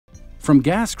From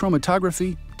gas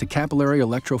chromatography to capillary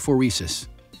electrophoresis,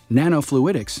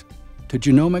 nanofluidics to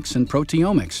genomics and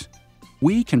proteomics,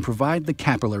 we can provide the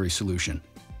capillary solution.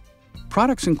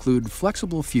 Products include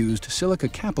flexible fused silica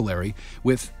capillary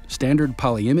with standard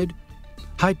polyimide,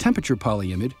 high-temperature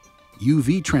polyimide,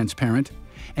 UV transparent,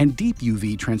 and deep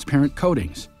UV transparent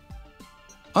coatings.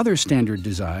 Other standard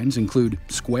designs include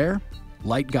square,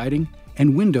 light guiding,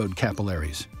 and windowed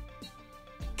capillaries.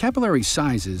 Capillary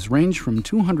sizes range from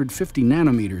 250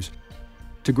 nanometers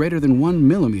to greater than 1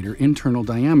 millimeter internal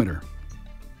diameter.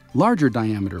 Larger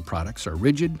diameter products are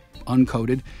rigid,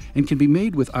 uncoated, and can be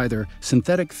made with either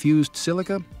synthetic fused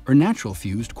silica or natural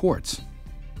fused quartz.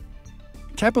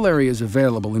 Capillary is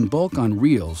available in bulk on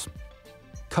reels,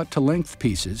 cut-to-length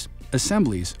pieces,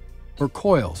 assemblies, or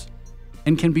coils,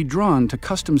 and can be drawn to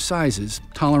custom sizes,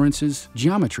 tolerances,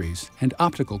 geometries, and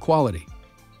optical quality.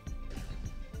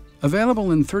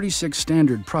 Available in 36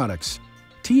 standard products,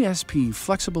 TSP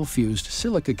Flexible Fused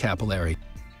Silica Capillary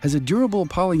has a durable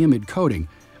polyimide coating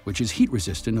which is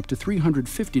heat-resistant up to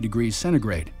 350 degrees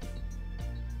centigrade.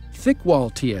 Thick Wall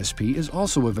TSP is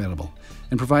also available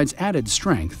and provides added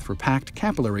strength for packed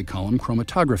capillary column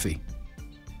chromatography.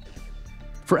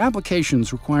 For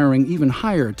applications requiring even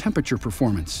higher temperature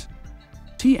performance,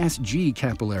 TSG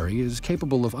Capillary is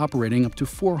capable of operating up to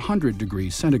 400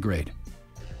 degrees centigrade.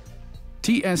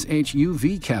 TSH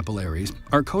UV capillaries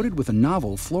are coated with a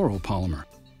novel floral polymer,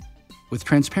 with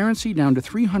transparency down to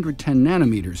 310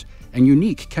 nanometers and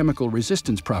unique chemical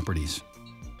resistance properties.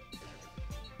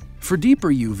 For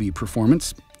deeper UV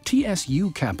performance, TSU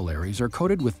capillaries are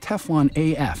coated with Teflon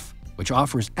AF, which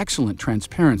offers excellent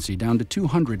transparency down to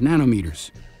 200 nanometers.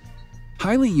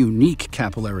 Highly unique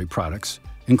capillary products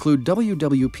include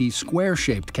WWP-Square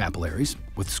shaped capillaries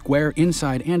with square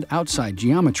inside and outside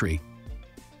geometry,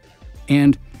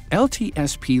 and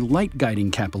LTSP light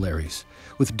guiding capillaries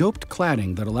with doped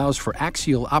cladding that allows for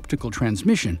axial optical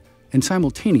transmission and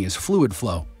simultaneous fluid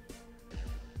flow.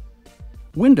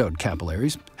 Windowed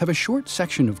capillaries have a short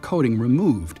section of coating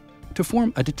removed to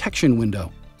form a detection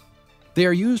window. They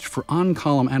are used for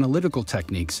on-column analytical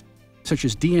techniques such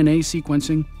as DNA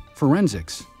sequencing,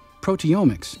 forensics,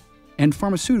 proteomics, and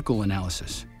pharmaceutical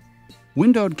analysis.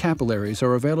 Windowed capillaries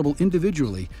are available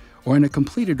individually or in a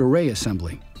completed array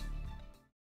assembly.